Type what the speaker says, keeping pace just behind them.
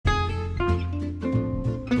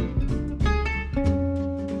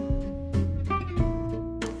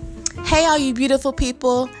Hey, all you beautiful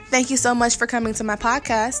people. Thank you so much for coming to my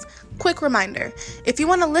podcast. Quick reminder, if you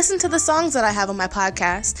want to listen to the songs that I have on my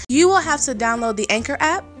podcast, you will have to download the Anchor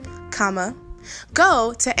app,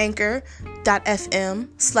 go to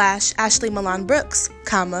anchor.fm/Ashley Milan Brooks,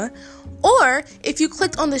 or if you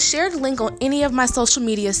clicked on the shared link on any of my social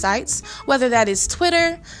media sites, whether that is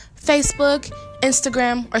Twitter, Facebook,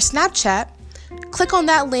 Instagram, or Snapchat, click on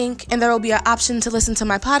that link and there will be an option to listen to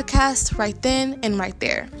my podcast right then and right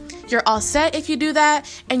there. You're all set if you do that,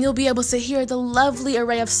 and you'll be able to hear the lovely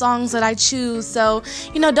array of songs that I choose. So,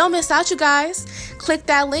 don't miss out, you guys. Click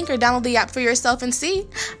that link or download the app for yourself and see.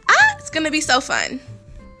 It's going to be so fun.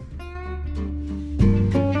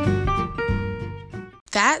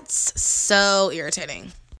 That's so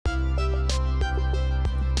irritating.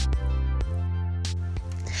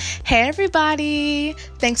 Hey everybody,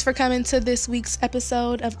 thanks for coming to this week's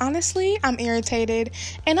episode of Honestly, I'm Irritated.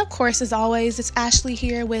 And of course, as always, it's Ashley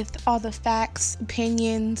here with all the facts,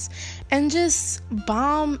 opinions, and just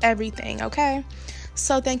bomb everything, okay?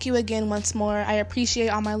 So thank you again once more. I appreciate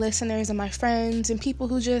all my listeners and my friends and people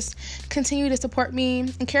who just continue to support me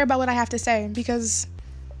and care about what I have to say because,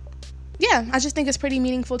 I just think it's pretty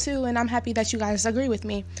meaningful too, and I'm happy that you guys agree with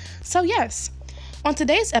me. So yes, on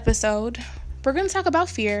today's episode, we're going to talk about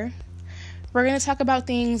fear. We're going to talk about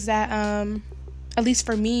things that, at least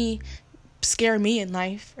for me, scare me in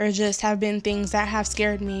life, or just have been things that have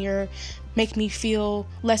scared me or make me feel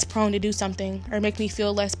less prone to do something or make me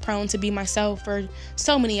feel less prone to be myself or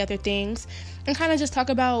so many other things, and kind of just talk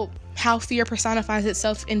about how fear personifies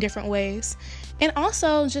itself in different ways. And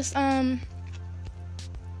also just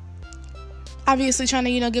obviously trying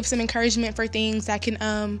to, give some encouragement for things that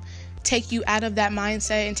can take you out of that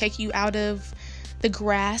mindset and take you out of the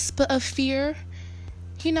grasp of fear.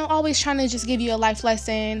 Always trying to just give you a life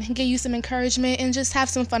lesson, give you some encouragement, and just have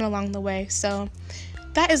some fun along the way. So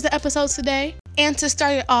that is the episode today. And to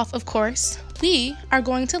start it off, of course, we are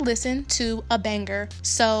going to listen to a banger.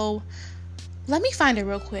 So let me find it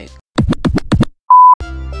real quick.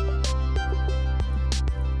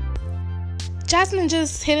 Jasmine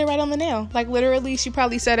just hit it right on the nail. Like, literally, she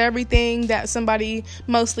probably said everything that somebody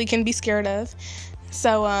mostly can be scared of.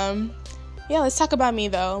 So, let's talk about me,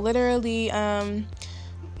 though. Literally,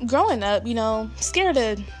 growing up, scared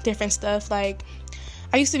of different stuff. Like,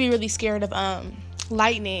 I used to be really scared of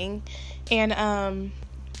lightning and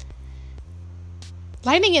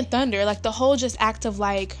thunder. Like, the whole just act of,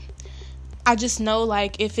 like, I just know,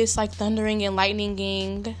 like, if it's, like, thundering and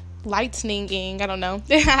lightninging, I don't know,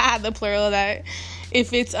 the plural of that,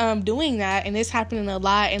 if it's doing that and it's happening a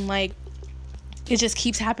lot and like it just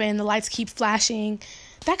keeps happening, the lights keep flashing,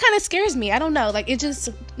 that kind of scares me. I don't know, like it just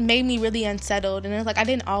made me really unsettled. And it's like I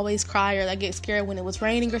didn't always cry or like get scared when it was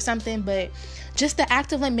raining or something, but just the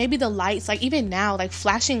act of like maybe the lights, like even now, like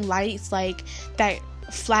flashing lights like that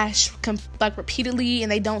flash like repeatedly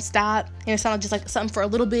and they don't stop, and it's not just like something for a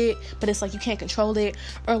little bit but it's like you can't control it,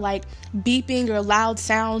 or like beeping or loud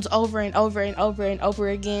sounds over and over and over and over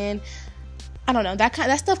again. I don't know, that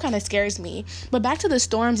stuff kind of scares me. But back to the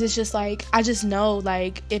storms, it's just like I just know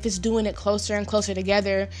like if it's doing it closer and closer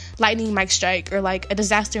together, lightning might strike or like a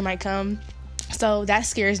disaster might come. So that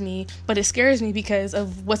scares me, but it scares me because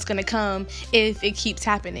of what's gonna come if it keeps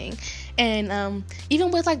happening. And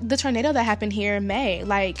even with like the tornado that happened here in May,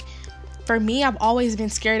 like for me, I've always been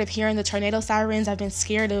scared of hearing the tornado sirens. I've been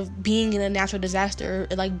scared of being in a natural disaster,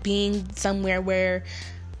 like being somewhere where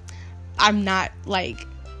I'm not like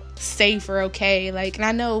safe or okay. Like, and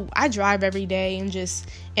I know I drive every day and just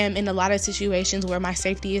am in a lot of situations where my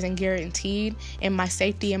safety isn't guaranteed and my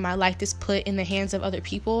safety and my life is put in the hands of other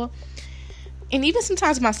people. And even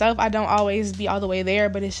sometimes myself, I don't always be all the way there,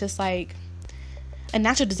 but it's just like a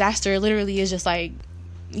natural disaster literally is just like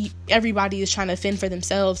everybody is trying to fend for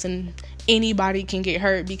themselves and anybody can get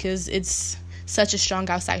hurt because it's such a strong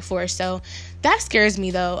outside force. So that scares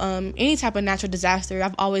me though. Any type of natural disaster,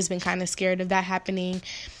 I've always been kind of scared of that happening.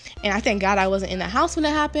 And I thank God I wasn't in the house when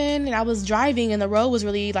it happened, and I was driving and the road was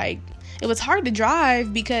really like, it was hard to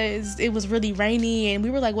drive because it was really rainy and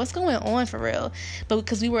we were like, what's going on for real? But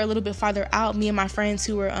because we were a little bit farther out, me and my friends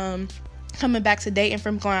who were coming back to Dayton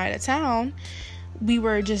from going out of town, we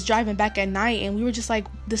were just driving back at night and we were just like,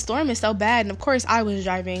 the storm is so bad. And of course I was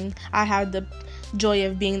driving. I had the joy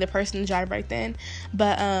of being the person to drive right then.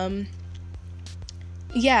 But I've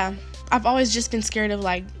always just been scared of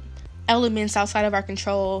like elements outside of our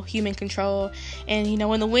control, human control. And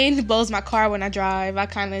when the wind blows my car when I drive, I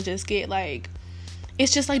kind of just get like,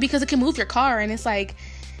 it's just like, because it can move your car, and it's like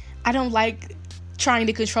I don't like trying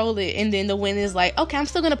to control it, and then the wind is like, okay, I'm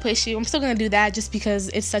still gonna push you, I'm still gonna do that, just because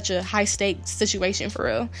it's such a high stakes situation for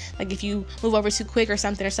real. Like, if you move over too quick or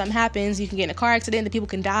something happens, you can get in a car accident, the people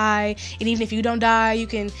can die, and even if you don't die, you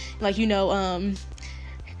can, like,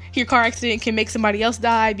 your car accident can make somebody else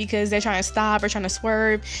die because they're trying to stop or trying to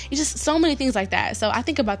swerve. It's just so many things like that. So I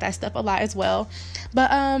think about that stuff a lot as well.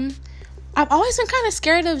 But I've always been kind of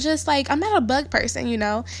scared of just, like, I'm not a bug person,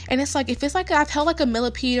 and it's like, if it's like I've held like a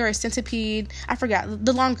millipede or a centipede, I forgot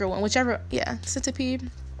the longer one, whichever. Yeah, centipede,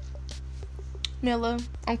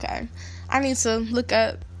 okay, I need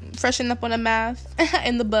to freshen up on the math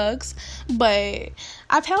and the bugs. But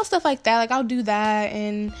I've held stuff like that, like I'll do that,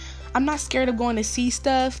 and I'm not scared of going to see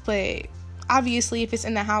stuff. But obviously, if it's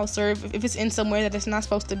in the house or if it's in somewhere that it's not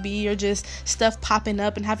supposed to be, or just stuff popping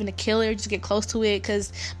up and having to kill it or just get close to it,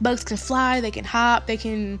 because bugs can fly, they can hop, they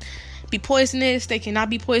can be poisonous, they cannot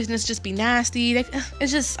be poisonous, just be nasty.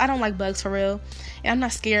 It's just, I don't like bugs for real, and I'm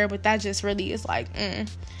not scared, but that just really is like,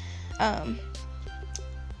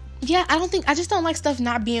 yeah, I just don't like stuff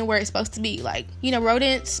not being where it's supposed to be. Like,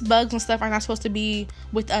 rodents, bugs and stuff are not supposed to be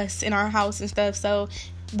with us in our house and stuff. So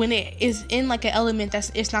when it is in like an element that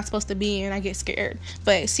it's not supposed to be in, I get scared.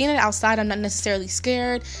 But seeing it outside, I'm not necessarily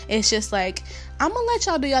scared. It's just like, I'm gonna let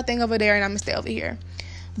y'all do y'all thing over there and I'm gonna stay over here.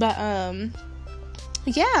 But I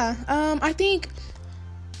think,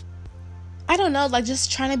 I don't know, like,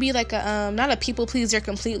 just trying to be like a not a people pleaser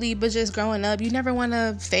completely, but just growing up, you never want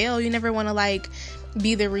to fail. You never want to, like,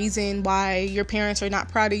 be the reason why your parents are not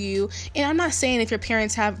proud of you. And I'm not saying if your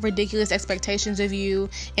parents have ridiculous expectations of you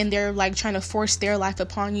and they're, like, trying to force their life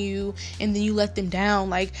upon you and then you let them down.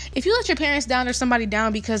 Like, if you let your parents down or somebody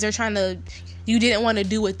down because they're you didn't want to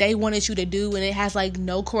do what they wanted you to do, and it has, like,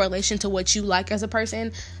 no correlation to what you like as a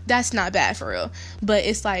person, that's not bad for real. But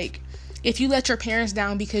it's like, if you let your parents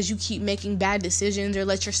down because you keep making bad decisions, or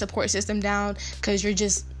let your support system down because you're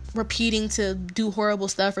just repeating to do horrible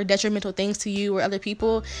stuff or detrimental things to you or other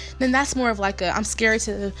people, then that's more of like I'm scared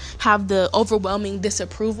to have the overwhelming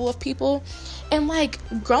disapproval of people. And, like,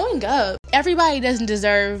 growing up, everybody doesn't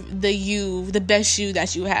deserve the best you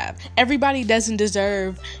that you have. Everybody doesn't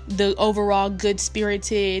deserve the overall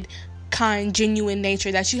good-spirited, kind, genuine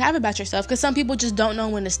nature that you have about yourself, because some people just don't know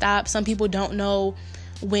when to stop. Some people don't know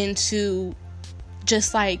when to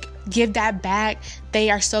just, like, give that back. They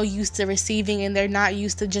are so used to receiving, and they're not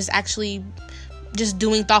used to just actually just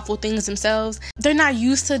doing thoughtful things themselves. They're not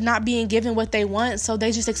used to not being given what they want, so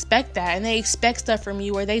they just expect that, and they expect stuff from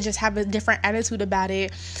you, or they just have a different attitude about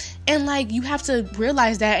it. And, like, you have to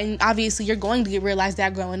realize that, and obviously you're going to realize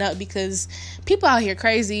that growing up, because people out here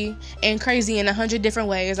crazy in 100 different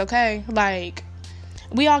ways, okay? Like,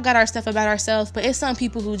 we all got our stuff about ourselves, but it's some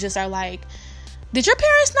people who just are like, did your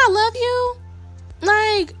parents not love you?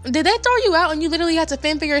 Like, did they throw you out and you literally had to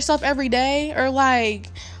fend for yourself every day? Or, like,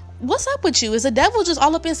 what's up with you? Is the devil just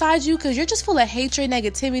all up inside you? Because you're just full of hatred,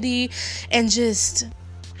 negativity, and just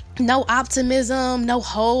no optimism, no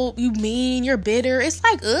hope. You mean, you're bitter. It's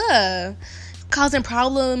like, causing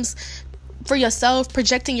problems for yourself,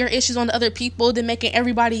 projecting your issues on other people, then making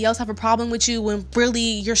everybody else have a problem with you when really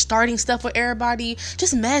you're starting stuff with everybody.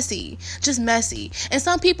 Just messy. And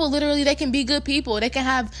some people, literally, they can be good people. They can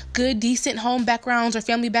have good, decent home backgrounds or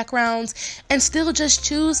family backgrounds and still just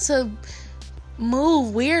choose to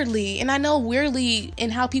move weirdly. And I know weirdly in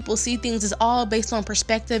how people see things is all based on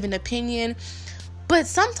perspective and opinion, but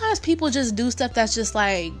sometimes people just do stuff that's just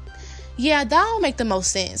like, yeah, that don't make the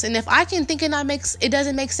most sense. And if I can think it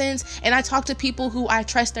doesn't make sense, and I talk to people who I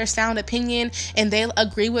trust their sound opinion and they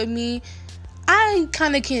agree with me, I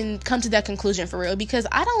kind of can come to that conclusion for real, because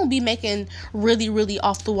I don't be making really, really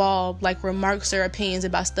off the wall, like, remarks or opinions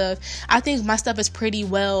about stuff. I think my stuff is pretty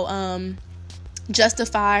well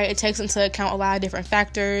justified. It takes into account a lot of different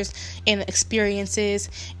factors and experiences,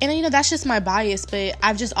 and that's just my bias. But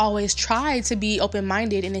I've just always tried to be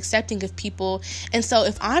open-minded and accepting of people. And so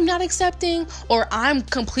if I'm not accepting, or I'm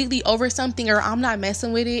completely over something, or I'm not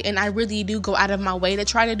messing with it, and I really do go out of my way to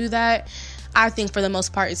try to do that, I think for the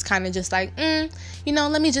most part it's kind of just like,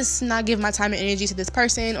 let me just not give my time and energy to this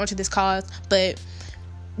person or to this cause. But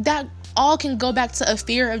that all can go back to a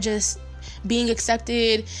fear of just being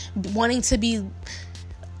accepted, wanting to be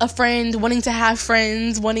a friend, wanting to have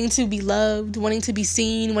friends, wanting to be loved, wanting to be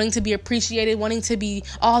seen, wanting to be appreciated, wanting to be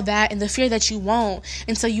all that, and the fear that you won't.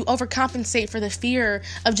 And so you overcompensate for the fear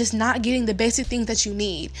of just not getting the basic things that you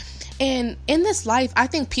need. And in this life, I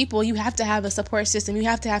think you have to have a support system. You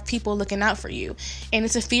have to have people looking out for you. And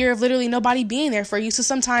it's a fear of literally nobody being there for you. So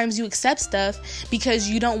sometimes you accept stuff because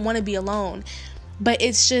you don't want to be alone. But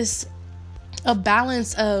it's just a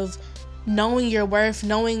balance of knowing your worth,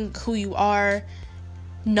 knowing who you are,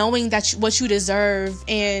 knowing that what you deserve,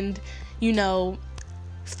 and, you know,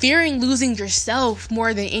 fearing losing yourself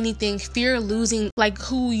more than anything, fear losing like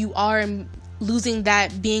who you are and losing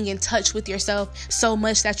that being in touch with yourself so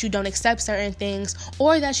much that you don't accept certain things,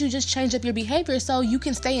 or that you just change up your behavior so you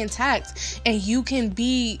can stay intact and you can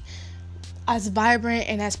be as vibrant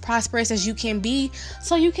and as prosperous as you can be,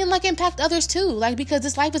 so you can like impact others too, like, because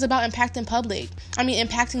this life is about impacting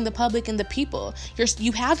the public and the people.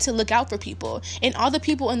 You have to look out for people, and all the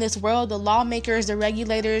people in this world, the lawmakers, the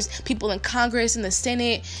regulators, people in Congress and the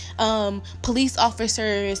Senate, police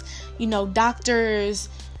officers, you know, doctors,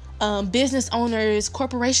 business owners,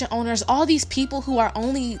 corporation owners, all these people who are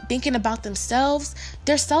only thinking about themselves,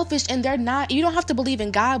 they're selfish, and you don't have to believe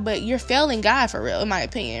in God, but you're failing God for real, in my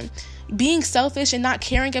opinion. Being selfish and not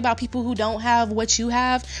caring about people who don't have what you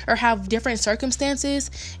have or have different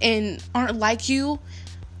circumstances and aren't like you,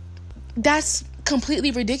 that's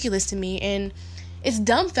completely ridiculous to me. And it's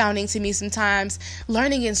dumbfounding to me sometimes,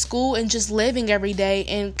 learning in school and just living every day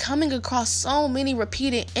and coming across so many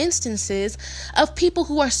repeated instances of people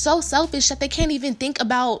who are so selfish that they can't even think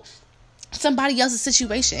about somebody else's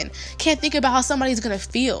situation, can't think about how somebody's gonna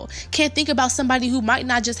feel, can't think about somebody who might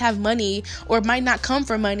not just have money or might not come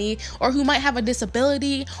for money, or who might have a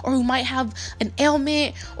disability, or who might have an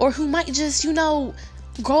ailment, or who might just, you know,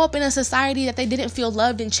 grow up in a society that they didn't feel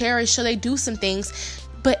loved and cherished, so they do some things.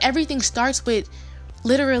 But everything starts with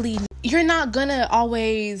literally, you're not gonna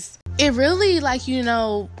always, it really, like, you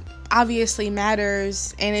know, obviously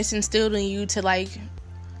matters, and it's instilled in you to, like,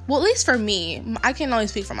 well, at least for me, I can only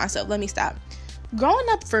speak for myself. Let me stop. Growing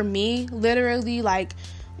up for me, literally, like,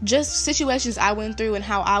 just situations I went through and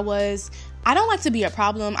how I was, I don't like to be a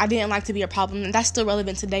problem. I didn't like to be a problem, and that's still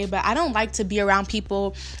relevant today, but I don't like to be around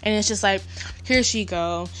people and it's just like, here she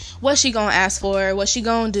go. What's she gonna ask for? What's she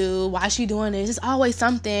gonna do? Why is she doing this? It's always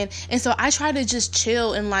something. And so I try to just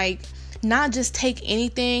chill and, like, not just take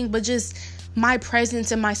anything, but just my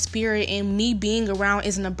presence and my spirit and me being around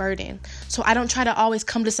isn't a burden. So I don't try to always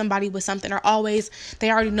come to somebody with something, or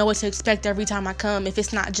they already know what to expect every time I come. If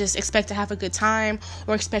it's not just expect to have a good time,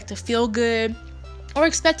 or expect to feel good, or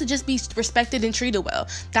expect to just be respected and treated well.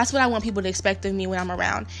 That's what I want people to expect of me when I'm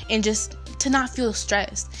around, and just to not feel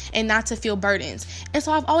stressed and not to feel burdens. And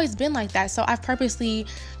so I've always been like that. So I've purposely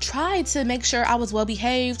tried to make sure I was well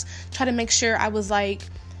behaved, try to make sure I was, like,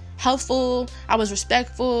 helpful, I was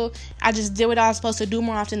respectful, I just did what I was supposed to do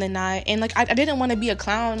more often than not. And, like, I didn't want to be a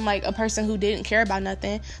clown, like a person who didn't care about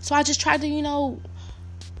nothing. So I just tried to, you know,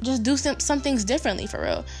 just do some things differently, for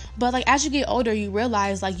real. But, like, as you get older, you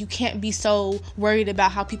realize, like, you can't be so worried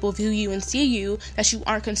about how people view you and see you that you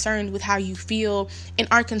aren't concerned with how you feel and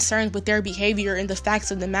aren't concerned with their behavior and the facts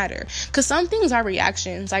of the matter. Because some things are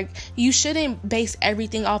reactions. Like, you shouldn't base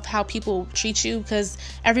everything off how people treat you, because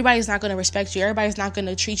everybody's not going to respect you. Everybody's not going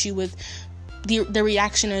to treat you with the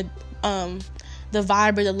reaction of the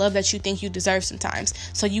vibe or the love that you think you deserve sometimes.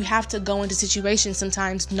 So you have to go into situations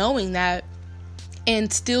sometimes knowing that,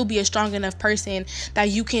 and still be a strong enough person that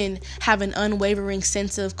you can have an unwavering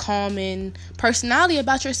sense of calm and personality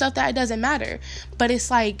about yourself that it doesn't matter. But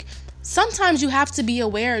it's like, sometimes you have to be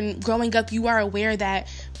aware, and growing up you are aware that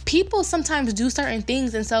people sometimes do certain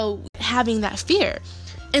things, and so having that fear.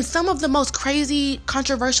 And some of the most crazy,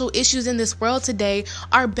 controversial issues in this world today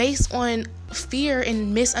are based on fear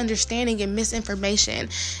and misunderstanding and misinformation.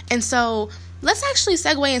 And so let's actually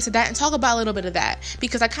segue into that and talk about a little bit of that,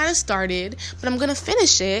 because I kind of started, but I'm going to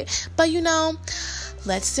finish it. But, you know,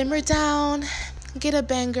 let's simmer down, get a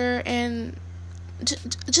banger, and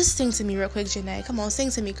just sing to me real quick, Janae. Come on, sing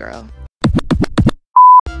to me, girl.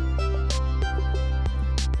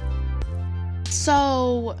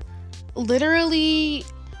 So, literally,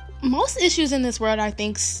 most issues in this world, I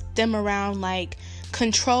think, stem around, like,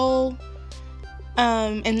 control,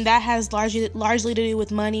 and that has largely to do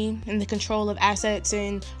with money and the control of assets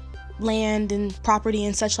and land and property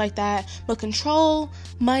and such like that. But control,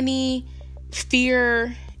 money,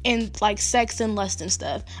 fear, and, like, sex and lust and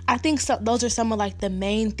stuff, I think those are some of, like, the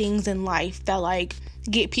main things in life that, like,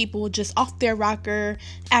 get people just off their rocker,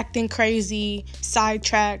 acting crazy,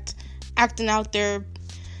 sidetracked, acting out their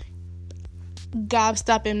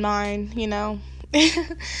gobstopping mind, you know.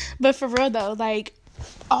 But for real though, like,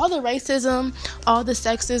 all the racism, all the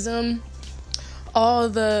sexism, all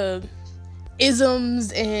the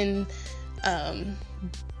isms and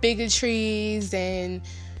bigotries and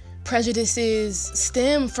prejudices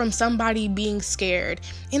stem from somebody being scared.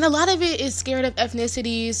 And a lot of it is scared of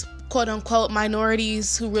ethnicities, quote unquote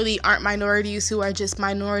minorities, who really aren't minorities, who are just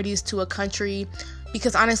minorities to a country.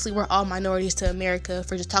 Because honestly, we're all minorities to America, if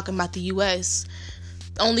we're just talking about the U.S.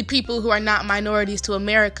 The only people who are not minorities to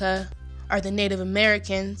America are the Native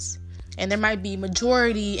Americans, and there might be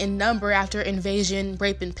majority in number after invasion,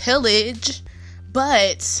 rape, and pillage,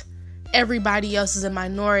 but everybody else is a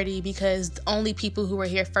minority because the only people who were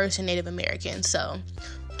here first are Native Americans. So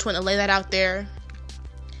just want to lay that out there.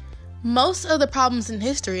 Most of the problems in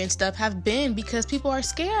history and stuff have been because people are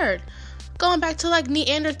scared. Going back to like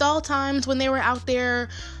Neanderthal times when they were out there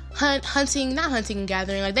not hunting and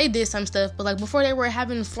gathering, like they did some stuff, but like before they were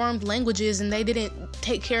having formed languages and they didn't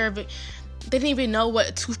take care of it. They didn't even know what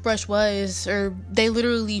a toothbrush was, or they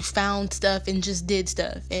literally found stuff and just did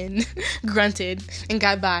stuff and grunted and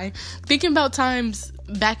got by. Thinking about times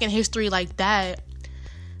back in history like that,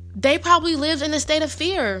 they probably lived in a state of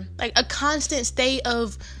fear, like a constant state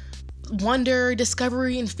of wonder,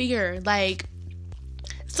 discovery, and fear. Like,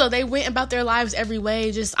 so they went about their lives every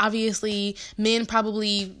way. Just obviously, men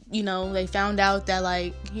probably, they found out that,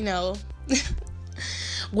 like,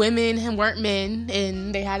 women weren't men,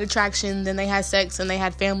 and they had attractions, and they had sex, and they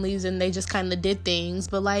had families, and they just kind of did things.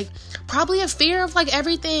 But like, probably a fear of like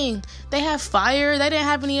everything. They have fire. They didn't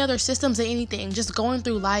have any other systems or anything. Just going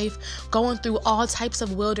through life, going through all types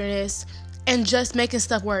of wilderness, and just making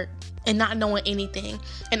stuff work and not knowing anything.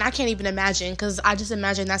 And I can't even imagine, because I just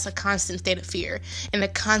imagine that's a constant state of fear and a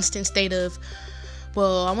constant state of,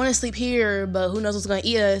 well, I want to sleep here, but who knows what's going to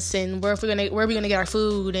eat us, and where are we going to get our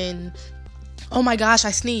food, and oh my gosh,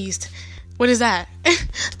 I sneezed. What is that?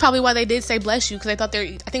 It's probably why they did say bless you, because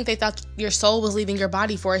I think they thought your soul was leaving your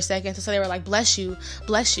body for a second, so they were like, bless you,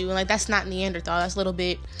 and like, that's not Neanderthal. That's a little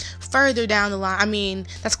bit further down the line. I mean,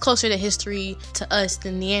 that's closer to history to us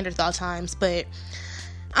than Neanderthal times, but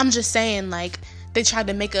I'm just saying, like, they tried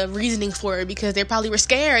to make a reasoning for it because they probably were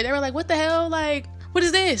scared. They were like, what the hell? Like, what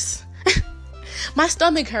is this? My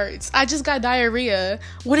stomach hurts. I just got diarrhea.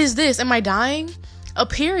 What is this? Am I dying? A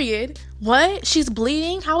period? What? She's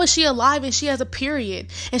bleeding? How is she alive and she has a period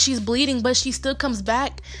and she's bleeding, but she still comes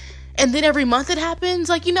back? And then every month it happens?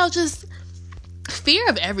 Like, just fear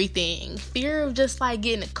of everything. Fear of just like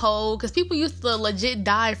getting a cold, because people used to legit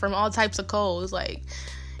die from all types of colds. Like,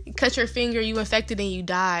 you cut your finger, you infected, and you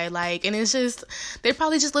die. Like, and it's just, they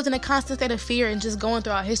probably just lived in a constant state of fear and just going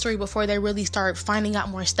throughout history before they really start finding out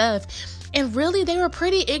more stuff. And really, they were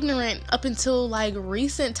pretty ignorant up until like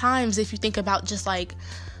recent times. If you think about just like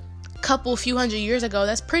few hundred years ago,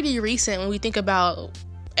 that's pretty recent when we think about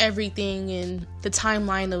everything and the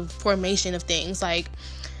timeline of formation of things. Like,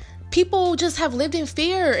 people just have lived in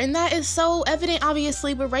fear, and that is so evident,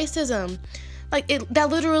 obviously, with racism. Like, that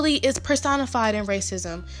literally is personified in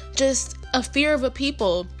racism. Just a fear of a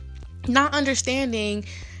people not understanding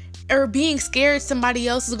or being scared somebody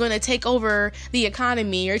else is going to take over the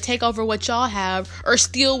economy or take over what y'all have or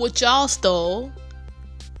steal what y'all stole.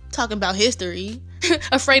 Talking about history.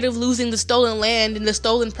 Afraid of losing the stolen land and the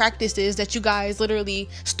stolen practices that you guys literally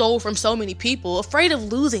stole from so many people. Afraid of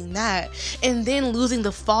losing that, and then losing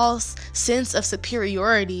the false sense of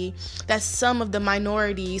superiority that some of the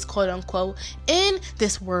minorities, quote unquote, in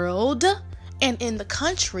this world and in the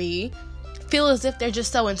country feel as if they're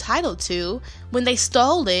just so entitled to, when they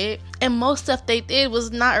stole it, and most stuff they did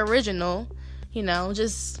was not original,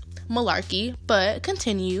 just malarkey. But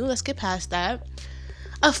continue, let's get past that.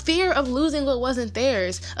 A fear of losing what wasn't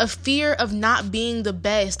theirs. A fear of not being the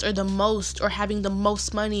best or the most, or having the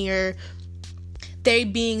most money, or they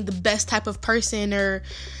being the best type of person, or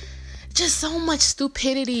just so much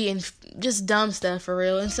stupidity and just dumb stuff, for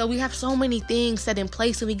real. And so we have so many things set in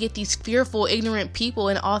place, and we get these fearful, ignorant people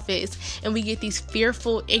in office, and we get these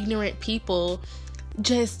fearful, ignorant people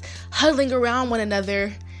just huddling around one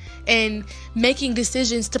another and making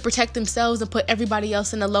decisions to protect themselves and put everybody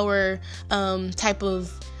else in a lower type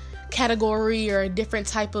of category, or a different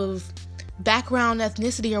type of background,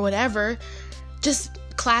 ethnicity, or whatever, just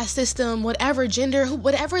class system, whatever, gender,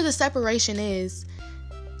 whatever the separation is.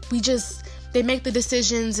 They make the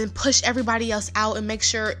decisions and push everybody else out and make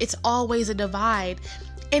sure it's always a divide.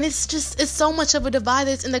 And it's so much of a divide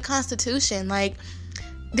that's in the Constitution. Like,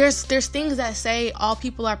 There's things that say all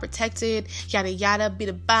people are protected, yada yada,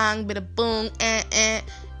 bida bang, bida boom, and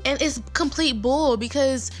it's complete bull,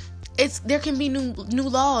 because there can be new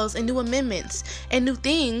laws and new amendments and new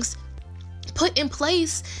things put in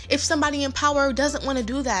place if somebody in power doesn't want to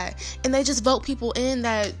do that, and they just vote people in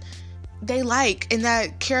that they like and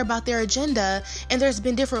that care about their agenda. And there's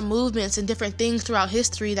been different movements and different things throughout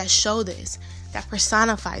history that show this, that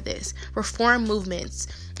personify this, reform movements.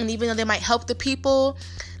 And even though they might help the people,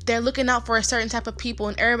 they're looking out for a certain type of people,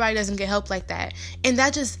 and everybody doesn't get help like that. And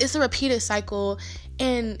it's a repeated cycle,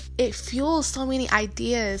 and it fuels so many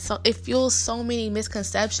ideas. So it fuels so many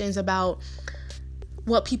misconceptions about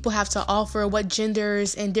what people have to offer, what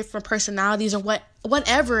genders and different personalities or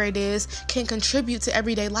whatever it is can contribute to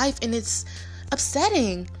everyday life, and it's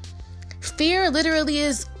upsetting. Fear literally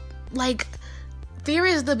is like, fear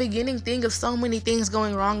is the beginning thing of so many things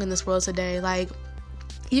going wrong in this world today. Like,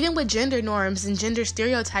 even with gender norms and gender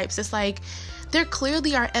stereotypes, it's like there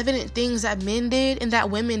clearly are evident things that men did and that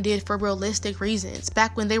women did for realistic reasons.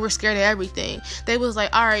 Back when they were scared of everything, they was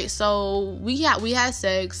like, all right, so we had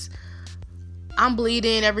sex. I'm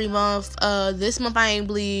bleeding every month. This month I ain't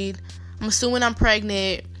bleed. I'm assuming I'm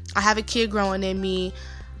pregnant. I have a kid growing in me.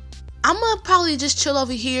 I'm gonna probably just chill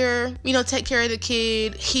over here, take care of the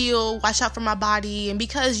kid, heal, watch out for my body. And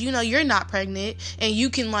because, you're not pregnant and you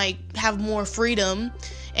can have more freedom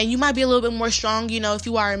and you might be a little bit more strong, if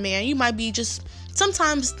you are a man, you might be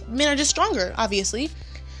sometimes men are just stronger, obviously.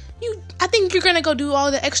 I think you're gonna go do all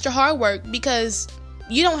the extra hard work because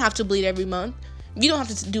you don't have to bleed every month. You don't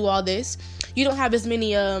have to do all this. You don't have as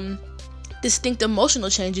many, distinct emotional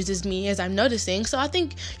changes as I'm noticing. So I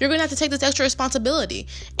think you're gonna have to take this extra responsibility,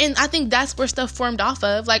 and I think that's where stuff formed off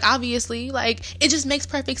of. Obviously, it just makes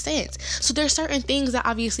perfect sense. So there's certain things that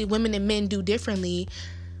obviously women and men do differently,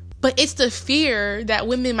 but it's the fear that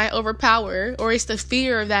women might overpower, or it's the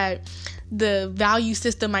fear that the value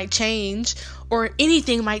system might change or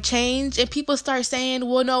anything might change, and people start saying,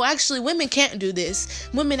 well, no, actually women can't do this,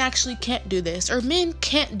 women actually can't do this, or men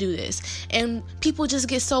can't do this. And people just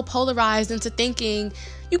get so polarized into thinking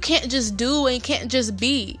you can't just do and can't just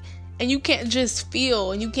be, and you can't just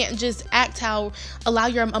feel, and you can't just allow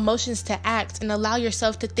your emotions to act and allow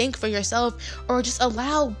yourself to think for yourself, or just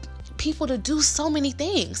allow people to do so many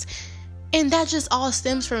things. And that just all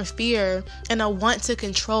stems from fear and a want to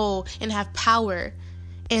control and have power.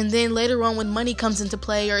 And then later on, when money comes into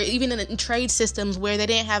play, or even in trade systems where they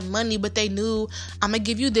didn't have money, but they knew, I'm going to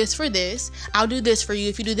give you this for this. I'll do this for you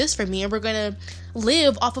if you do this for me. And we're going to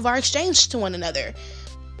live off of our exchange to one another.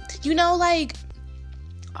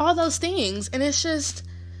 All those things. And it's just...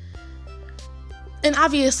 And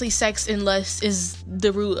obviously, sex and lust is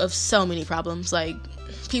the root of so many problems.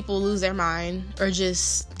 People lose their mind or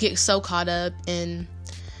just get so caught up, and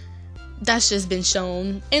that's just been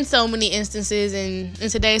shown in so many instances. And in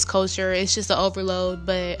today's culture, it's just an overload.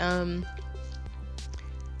 But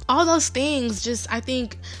all those things just, I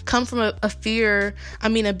think, come from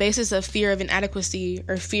a basis of fear of inadequacy,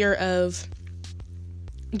 or fear of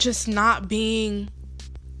just not being,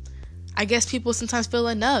 I guess people sometimes feel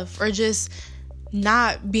enough, or just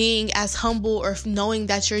not being as humble, or knowing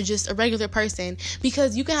that you're just a regular person.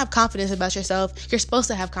 Because you can have confidence about yourself. You're supposed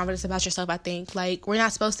to have confidence about yourself, I think. We're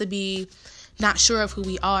not supposed to be not sure of who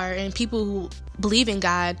we are. And people who believe in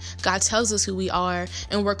God tells us who we are,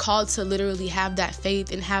 and we're called to literally have that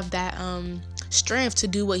faith and have that strength to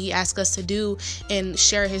do what he asks us to do, and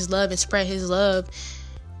share his love and spread his love.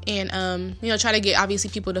 And try to get obviously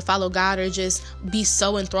people to follow God, or just be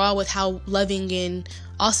so enthralled with how loving and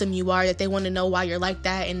awesome you are that they want to know why you're like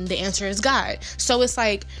that, and the answer is God. So it's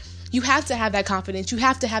you have to have that confidence, you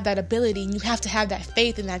have to have that ability, and you have to have that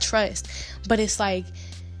faith and that trust. But it's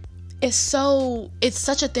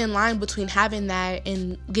such a thin line between having that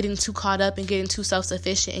and getting too caught up and getting too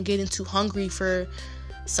self-sufficient and getting too hungry for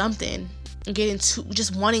something, and getting too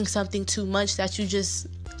just wanting something too much that you just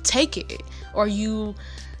take it, or you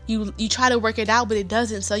try to work it out, but it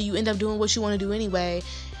doesn't, so you end up doing what you want to do anyway.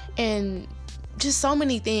 And just so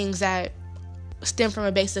many things that stem from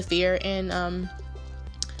a base of fear. And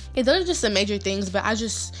those are just some major things, but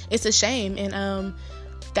it's a shame. And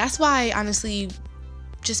that's why, honestly,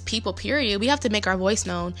 just people, period, we have to make our voice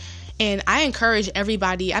known. And I encourage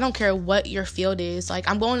everybody, I don't care what your field is.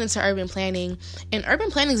 I'm going into urban planning, and urban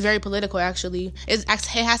planning is very political, actually. It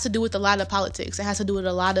has to do with a lot of politics. It has to do with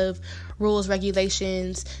a lot of rules,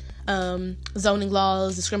 regulations, zoning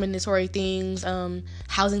laws, discriminatory things,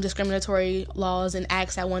 housing discriminatory laws and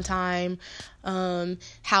acts at one time,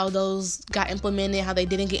 how those got implemented, how they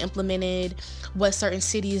didn't get implemented, what certain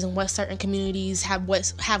cities and what certain communities have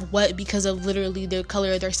what because of literally the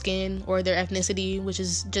color of their skin or their ethnicity, which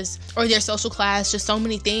is just, or their social class, just so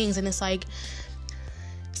many things. And it's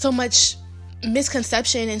so much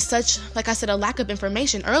misconception and such, like I said, a lack of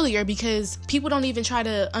information earlier, because people don't even try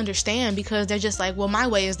to understand, because they're just well, my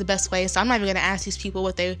way is the best way, so I'm not even going to ask these people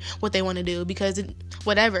what they want to do, because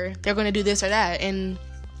whatever, they're going to do this or that. And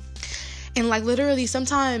literally,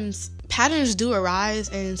 sometimes patterns do arise,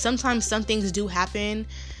 and sometimes some things do happen,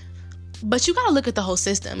 but you got to look at the whole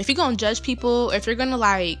system. If you're going to judge people, if you're going to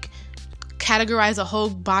categorize a whole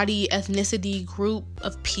body, ethnicity group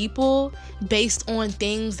of people based on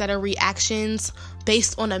things that are reactions,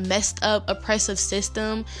 based on a messed up oppressive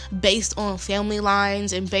system, based on family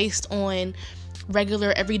lines, and based on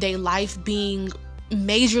regular everyday life being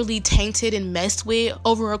majorly tainted and messed with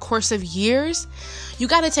over a course of years, you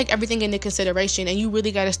got to take everything into consideration, and you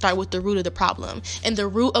really got to start with the root of the problem. And the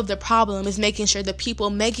root of the problem is making sure the people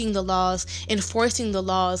making the laws, enforcing the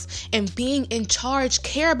laws, and being in charge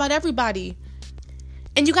care about everybody.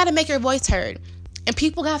 And you got to make your voice heard. And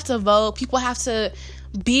people have to vote. People have to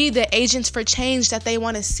be the agents for change that they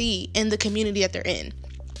want to see in the community that they're in.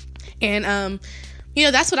 And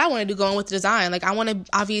that's what I want to do going with design. Like, I want to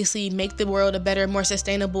obviously make the world a better, more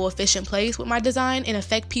sustainable, efficient place with my design, and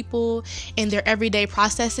affect people in their everyday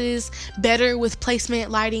processes better with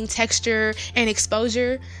placement, lighting, texture, and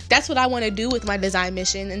exposure. That's what I want to do with my design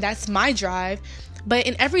mission, and that's my drive. But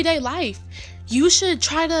in everyday life, you should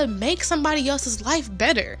try to make somebody else's life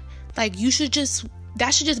better. Like,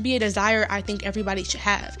 that should just be a desire I think everybody should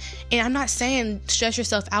have. And I'm not saying stress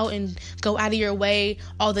yourself out and go out of your way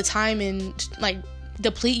all the time and like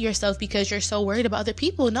deplete yourself because you're so worried about other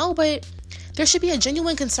people. No, but there should be a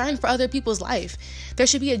genuine concern for other people's life. There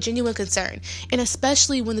should be a genuine concern. And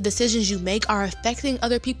especially when the decisions you make are affecting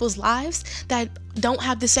other people's lives that don't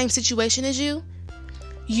have the same situation as you,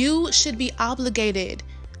 you should be obligated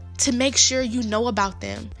to make sure you know about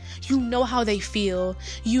them. You know how they feel.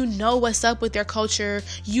 You know what's up with their culture.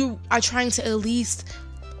 You are trying to at least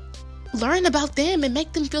learn about them and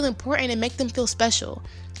make them feel important and make them feel special.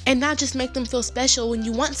 And not just make them feel special when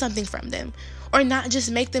you want something from them. Or not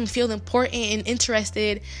just make them feel important and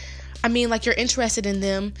interested. Like you're interested in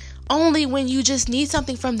them only when you just need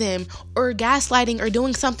something from them. Or gaslighting or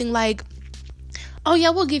doing something like, oh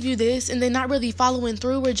yeah, we'll give you this, and then not really following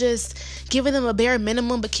through, or just giving them a bare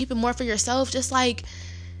minimum but keeping more for yourself. Just like,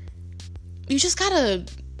 you just gotta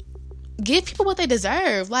give people what they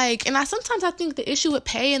deserve. Like, and sometimes I think the issue with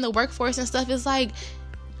pay in the workforce and stuff is like,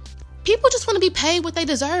 people just want to be paid what they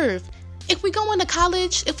deserve. If we go into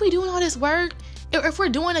college, if we doing all this work, if we're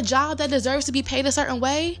doing a job that deserves to be paid a certain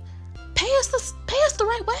way, pay us the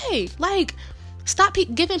right way. Like, stop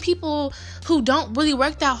giving people who don't really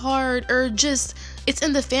work that hard, or just it's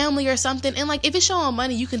in the family or something. And like, if it's showing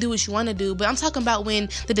money, you can do what you want to do. But I'm talking about when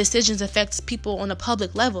the decisions affect people on a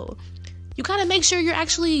public level. You gotta make sure you're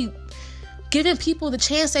actually giving people the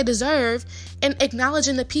chance they deserve, and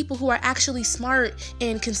acknowledging the people who are actually smart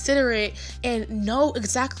and considerate and know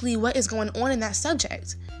exactly what is going on in that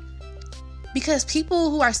subject. Because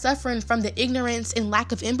people who are suffering from the ignorance and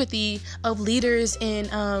lack of empathy of leaders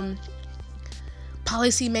and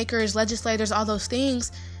policymakers, legislators, all those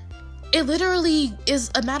things, it literally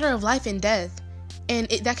is a matter of life and death. And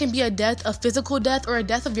that can be a physical death, or a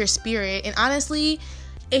death of your spirit. And honestly,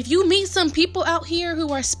 if you meet some people out here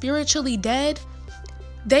who are spiritually dead,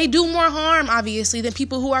 they do more harm, obviously, than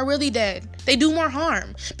people who are really dead. They do more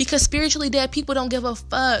harm because spiritually dead people don't give a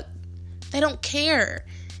fuck. They don't care.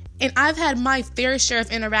 And I've had my fair share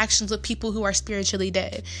of interactions with people who are spiritually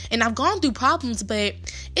dead. And I've gone through problems, but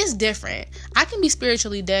it's different. I can be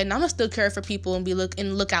spiritually dead and I'm gonna still care for people and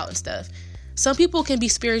look out and stuff. Some people can be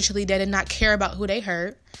spiritually dead and not care about who they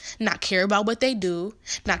hurt, not care about what they do,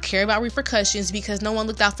 not care about repercussions because no one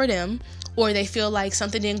looked out for them, or they feel like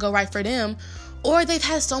something didn't go right for them, or they've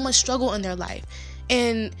had so much struggle in their life.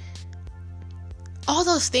 And all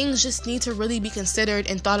those things just need to really be considered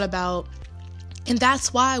and thought about. And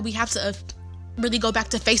that's why we have to really go back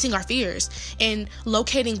to facing our fears and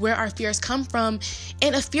locating where our fears come from.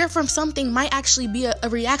 And a fear from something might actually be a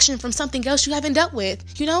reaction from something else you haven't dealt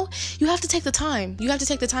with. You have to take the time. You have to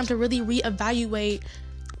take the time to really reevaluate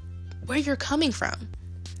where you're coming from,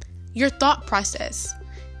 your thought process.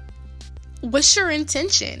 What's your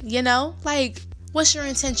intention? What's your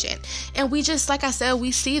intention? And we just, like I said,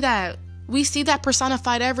 we see that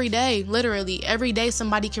personified every day. Literally every day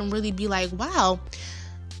somebody can really be like, wow,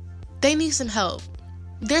 they need some help.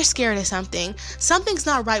 They're scared of something. Something's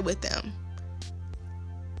not right with them.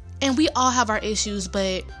 And we all have our issues,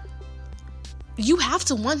 but you have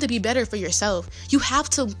to want to be better for yourself. You have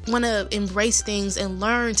to want to embrace things and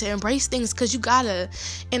learn to embrace things, because you gotta.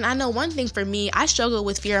 And I know one thing for me, I struggled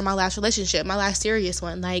with fear in my last relationship, my last serious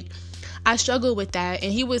one. I struggled with that.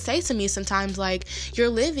 And he would say to me sometimes, you're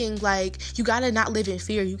living, you gotta not live in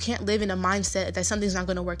fear. You can't live in a mindset that something's not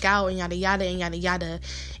gonna work out and yada yada and yada yada.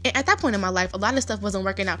 And at that point in my life, a lot of stuff wasn't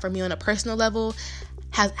working out for me on a personal level,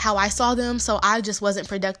 how I saw them. So I just wasn't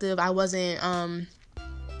productive. I wasn't,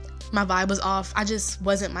 my vibe was off. I just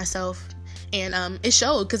wasn't myself. And it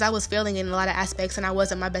showed, because I was failing in a lot of aspects and I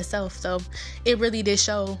wasn't my best self. So it really did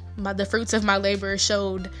show. The fruits of my labor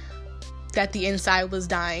showed that the inside was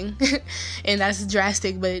dying. And that's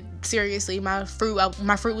drastic, but seriously, my fruit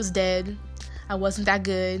was dead. I wasn't that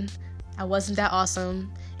good. I wasn't that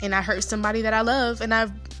awesome. and I hurt somebody that I love, and I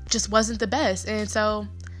just wasn't the best. And so,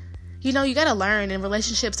 you gotta learn, and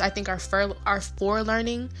relationships, I think, are for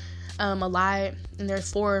learning a lot, and they're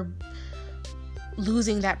for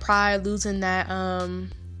losing that pride, losing that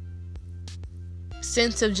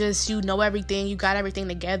sense of just everything, you got everything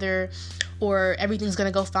together, or everything's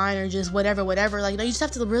gonna go fine, or just whatever. Like, you just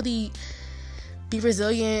have to really be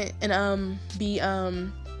resilient and be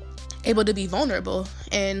able to be vulnerable.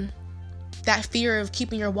 And that fear of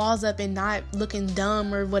keeping your walls up and not looking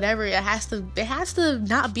dumb or whatever, it has to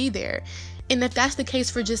not be there. And if that's the case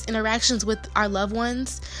for just interactions with our loved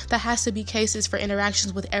ones, that has to be cases for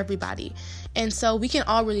interactions with everybody. And so we can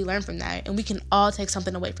all really learn from that, and we can all take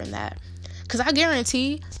something away from that. Because I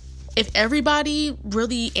guarantee, if everybody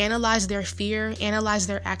really analyzed their fear, analyzed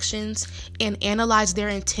their actions, and analyzed their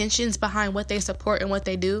intentions behind what they support and what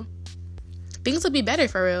they do, things would be better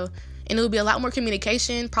for real. And it would be a lot more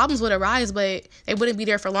communication. Problems would arise, but they wouldn't be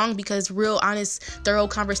there for long, because real, honest, thorough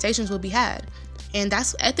conversations would be had. And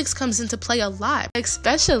that's ethics comes into play a lot,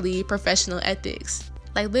 especially professional ethics.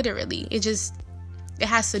 Like, literally, it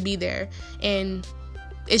has to be there. And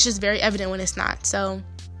it's just very evident when it's not. So,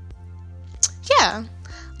 yeah,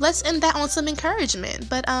 let's end that on some encouragement.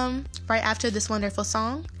 But right after this wonderful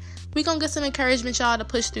song, we're going to get some encouragement, y'all, to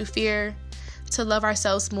push through fear, to love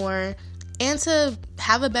ourselves more, and to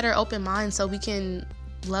have a better open mind so we can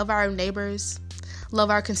love our neighbors, love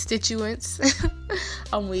our constituents.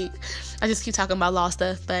 I'm weak. I just keep talking about law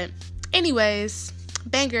stuff. But anyways,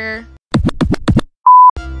 banger.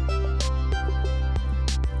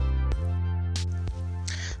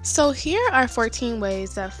 So here are 14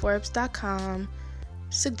 ways that Forbes.com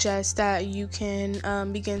suggests that you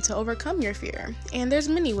can begin to overcome your fear. And there's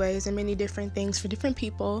many ways and many different things for different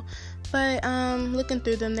people. But looking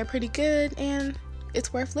through them, they're pretty good, and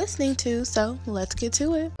it's worth listening to. So let's get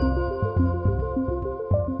to it.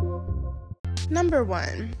 Number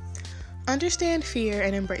 1, understand fear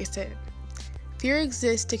and embrace it. Fear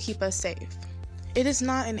exists to keep us safe. It is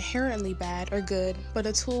not inherently bad or good, but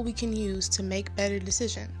a tool we can use to make better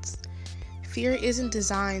decisions. Fear isn't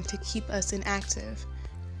designed to keep us inactive,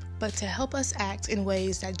 but to help us act in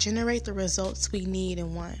ways that generate the results we need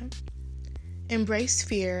and want. Embrace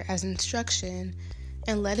fear as instruction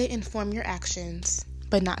and let it inform your actions,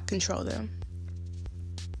 but not control them.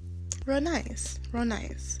 Real nice.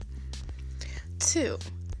 2,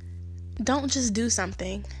 don't just do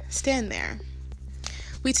something, stand there.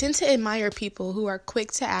 We tend to admire people who are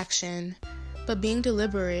quick to action, but being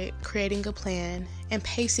deliberate, creating a plan, and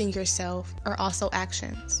pacing yourself are also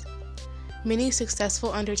actions. Many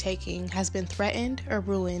successful undertaking has been threatened or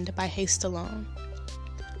ruined by haste alone.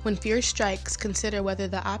 When fear strikes, consider whether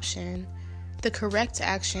the correct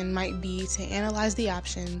action might be to analyze the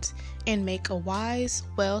options and make a wise,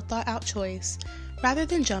 well thought out choice, rather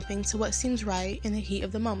than jumping to what seems right in the heat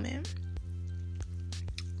of the moment.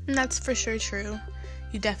 And that's for sure true.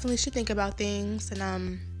 You definitely should think about things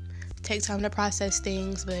and take time to process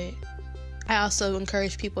things, but I also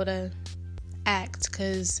encourage people to act,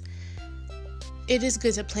 because it is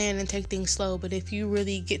good to plan and take things slow, but if you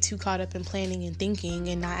really get too caught up in planning and thinking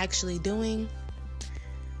and not actually doing,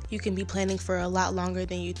 you can be planning for a lot longer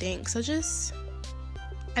than you think. So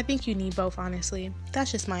I think you need both, honestly.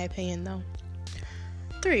 That's just my opinion, though.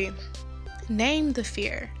 3, name the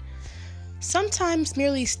fear. Sometimes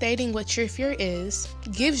merely stating what your fear is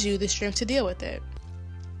gives you the strength to deal with it.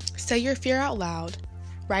 Say your fear out loud,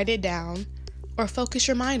 write it down, or focus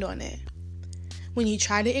your mind on it. When you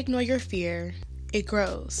try to ignore your fear, it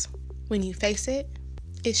grows. When you face it,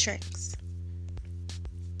 it shrinks.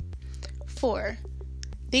 4,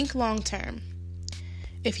 think long term.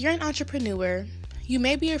 If you're an entrepreneur, you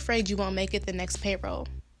may be afraid you won't make it the next payroll.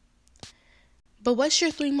 But what's your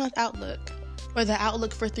 3-month outlook, or the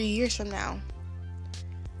outlook for 3 years from now?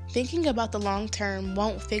 Thinking about the long term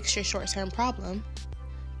won't fix your short-term problem,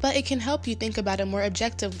 but it can help you think about it more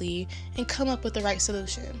objectively and come up with the right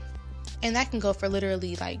solution. And that can go for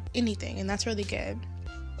literally like anything, and that's really good.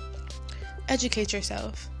 Educate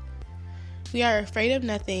yourself. We are afraid of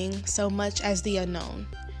nothing so much as the unknown.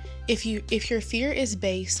 If your fear is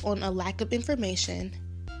based on a lack of information,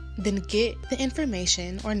 then get the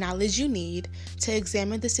information or knowledge you need to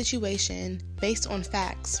examine the situation based on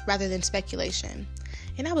facts rather than speculation.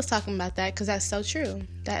 And I was talking about that because that's so true.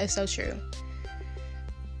 That is so true.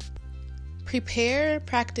 Prepare,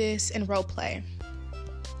 practice, and role play.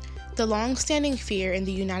 The long-standing fear in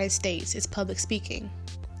the United States is public speaking.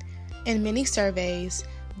 In many surveys,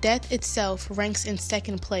 death itself ranks in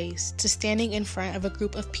second place to standing in front of a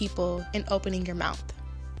group of people and opening your mouth.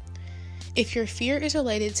 If your fear is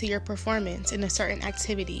related to your performance in a certain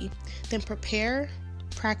activity, then prepare,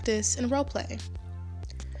 practice, and role play.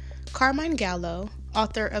 Carmine Gallo,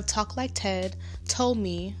 author of Talk Like TED, told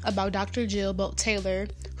me about Dr. Jill Bolte Taylor,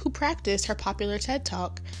 who practiced her popular TED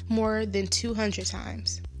Talk more than 200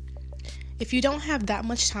 times. If you don't have that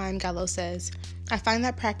much time, Gallo says, I find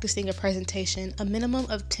that practicing a presentation a minimum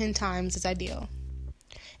of 10 times is ideal.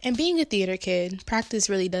 And being a theater kid, practice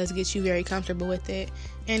really does get you very comfortable with it,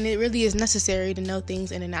 and it really is necessary to know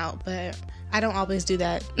things in and out, but I don't always do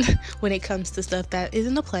that when it comes to stuff that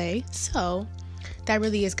isn't a play, so that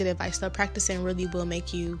really is good advice, though. Practicing really will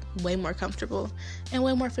make you way more comfortable and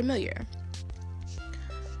way more familiar.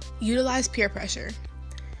 Utilize peer pressure.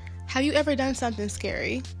 Have you ever done something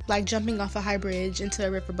scary, like jumping off a high bridge into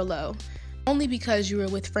a river below, only because you were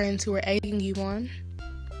with friends who were egging you on?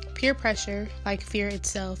 Peer pressure, like fear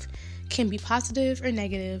itself, can be positive or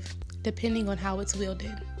negative, depending on how it's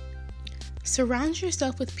wielded. Surround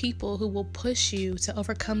yourself with people who will push you to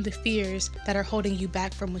overcome the fears that are holding you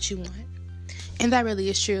back from what you want. And that really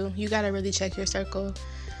is true. You gotta really check your circle,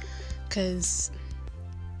 because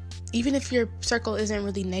even if your circle isn't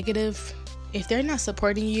really negative, if they're not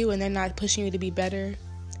supporting you and they're not pushing you to be better,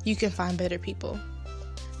 you can find better people.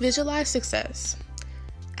 Visualize success.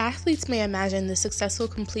 Athletes may imagine the successful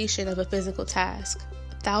completion of a physical task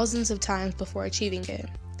thousands of times before achieving it.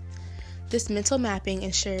 This mental mapping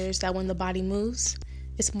ensures that when the body moves,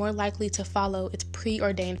 it's more likely to follow its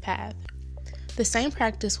preordained path. The same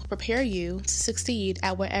practice will prepare you to succeed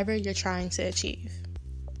at whatever you're trying to achieve.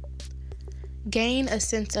 Gain a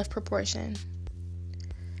sense of proportion.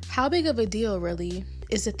 How big of a deal, really,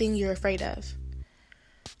 is the thing you're afraid of?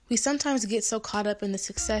 We sometimes get so caught up in the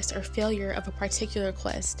success or failure of a particular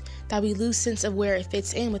quest that we lose sense of where it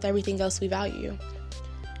fits in with everything else we value.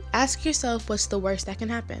 Ask yourself, what's the worst that can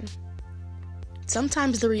happen?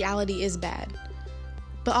 Sometimes the reality is bad,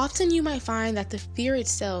 but often you might find that the fear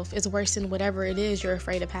itself is worse than whatever it is you're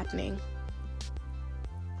afraid of happening.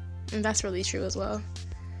 And that's really true as well.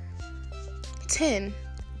 10.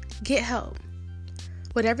 Get help.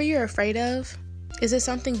 Whatever you're afraid of, is it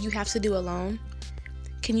something you have to do alone?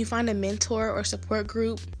 Can you find a mentor or support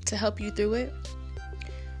group to help you through it?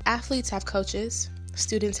 Athletes have coaches,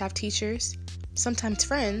 students have teachers, sometimes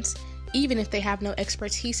friends, even if they have no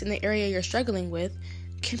expertise in the area you're struggling with,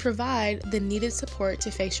 can provide the needed support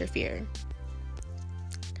to face your fear.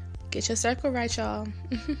 Get your circle right, y'all.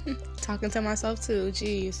 Talking to myself too,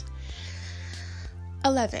 jeez.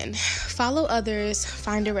 11. Follow others,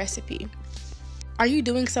 find a recipe. Are you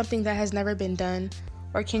doing something that has never been done,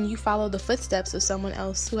 or can you follow the footsteps of someone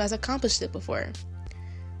else who has accomplished it before?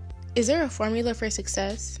 Is there a formula for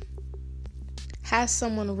success? Has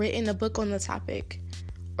someone written a book on the topic?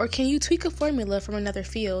 Or can you tweak a formula from another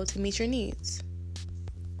field to meet your needs?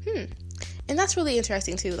 And that's really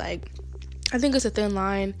interesting too. Like, I think it's a thin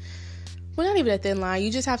line. Well, not even a thin line.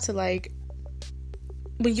 You just have to, like,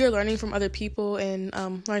 when you're learning from other people and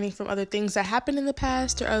learning from other things that happened in the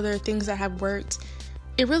past or other things that have worked,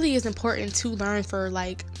 it really is important to learn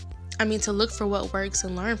to look for what works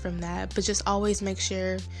and learn from that, but just always make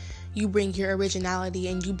sure you bring your originality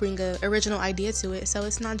and you bring an original idea to it. So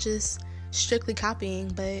it's not just strictly copying,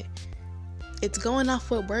 but it's going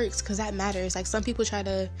off what works, because that matters. Like, some people try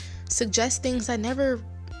to suggest things that never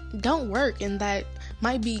don't work and that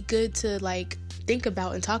might be good to, like, think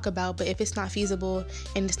about and talk about, but if it's not feasible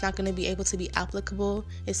and it's not going to be able to be applicable,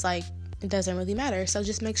 it's like, it doesn't really matter. So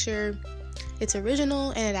just make sure it's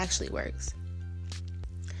original and it actually works.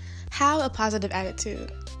 Have a positive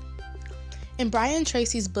attitude. In Brian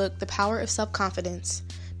Tracy's book, The Power of Self-Confidence,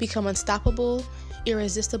 become unstoppable,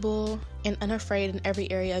 irresistible, and unafraid in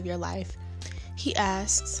every area of your life. He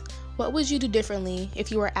asks, what would you do differently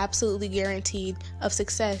if you were absolutely guaranteed of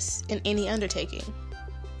success in any undertaking?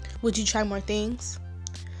 Would you try more things?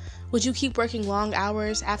 Would you keep working long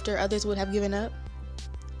hours after others would have given up?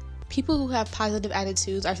 People who have positive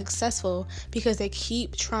attitudes are successful because they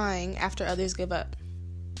keep trying after others give up.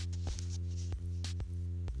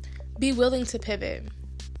 Be willing to pivot.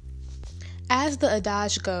 As the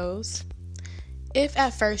adage goes, if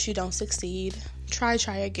at first you don't succeed, try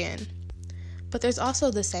again. But there's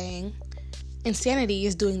also the saying, insanity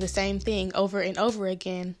is doing the same thing over and over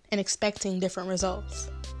again and expecting different results.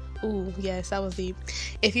 Ooh, yes, that was deep.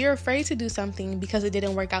 If you're afraid to do something because it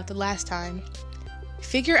didn't work out the last time,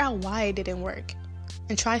 figure out why it didn't work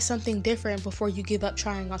and try something different before you give up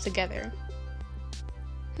trying altogether.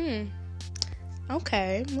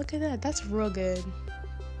 Okay, look at that. That's real good.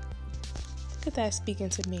 Look at that speaking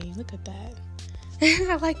to me. Look at that.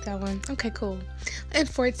 I like that one. Okay, cool. And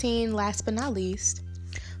 14, last but not least,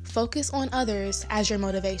 focus on others as your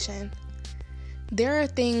motivation. There are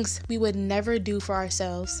things we would never do for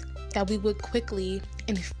ourselves, that we would quickly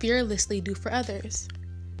and fearlessly do for others.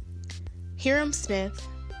 Hiram Smith,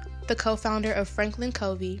 the co-founder of Franklin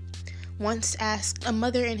Covey, once asked a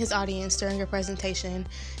mother in his audience during a presentation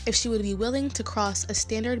if she would be willing to cross a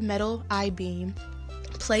standard metal I-beam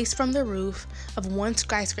placed from the roof of one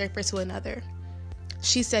skyscraper to another.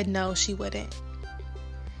 She said no, she wouldn't.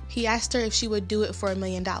 He asked her if she would do it for $1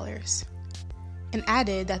 million, and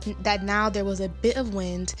added that now there was a bit of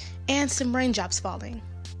wind and some raindrops falling.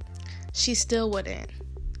 She still wouldn't.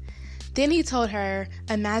 Then he told her,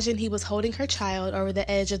 imagine he was holding her child over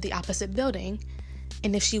the edge of the opposite building,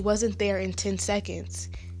 and if she wasn't there in 10 seconds,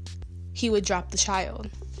 he would drop the child.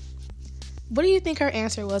 What do you think her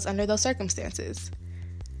answer was under those circumstances?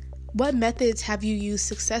 What methods have you used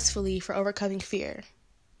successfully for overcoming fear?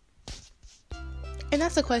 And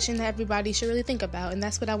that's a question that everybody should really think about, and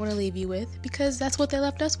that's what I want to leave you with, because that's what they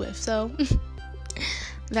left us with, so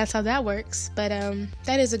that's how that works. But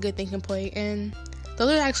that is a good thinking point, and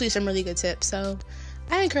those are actually some really good tips, so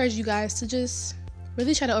I encourage you guys to just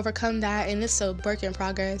really try to overcome that, and it's a work in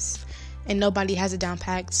progress, and nobody has it down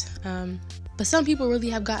packed, but some people really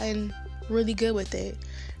have gotten really good with it,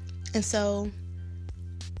 and so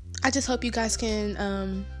I just hope you guys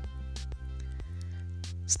can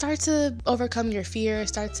start to overcome your fear,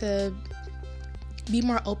 start to be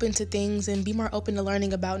more open to things, and be more open to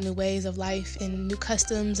learning about new ways of life and new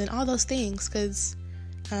customs and all those things, because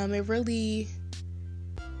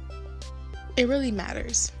it really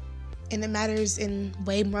matters, and it matters in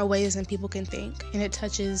way more ways than people can think, and it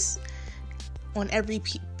touches on every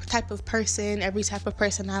type of person, every type of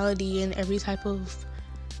personality, and every type of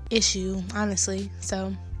issue, honestly.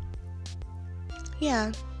 So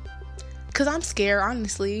yeah, because I'm scared,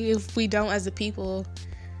 honestly. If we don't as a people,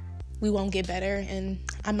 we won't get better, and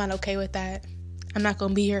I'm not okay with that. I'm not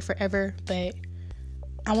going to be here forever, but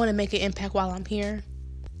I want to make an impact while I'm here,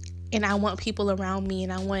 and I want people around me,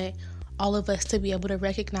 and I want all of us to be able to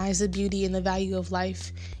recognize the beauty and the value of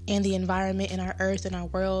life and the environment and our earth and our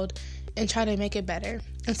world, and try to make it better.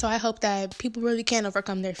 And so I hope that people really can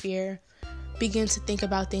overcome their fear, begin to think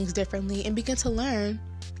about things differently, and begin to learn,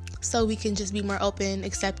 so we can just be more open,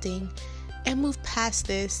 accepting, and move past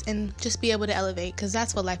this and just be able to elevate, because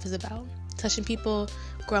that's what life is about. Touching people,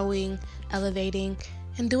 growing, elevating,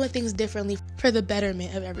 and doing things differently for the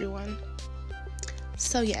betterment of everyone.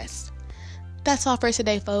 So yes, that's all for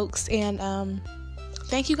today, folks, and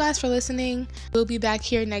thank you guys for listening. We'll be back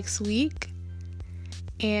here next week,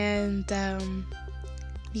 and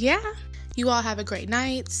yeah, you all have a great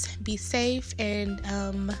night, be safe, and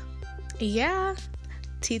yeah,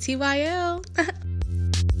 TTYL.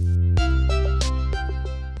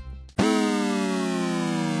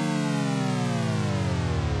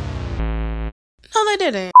 No, they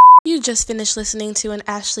didn't. You just finished listening to an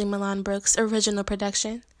Ashley Milan Brooks original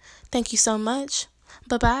production. Thank you so much.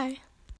 Bye-bye.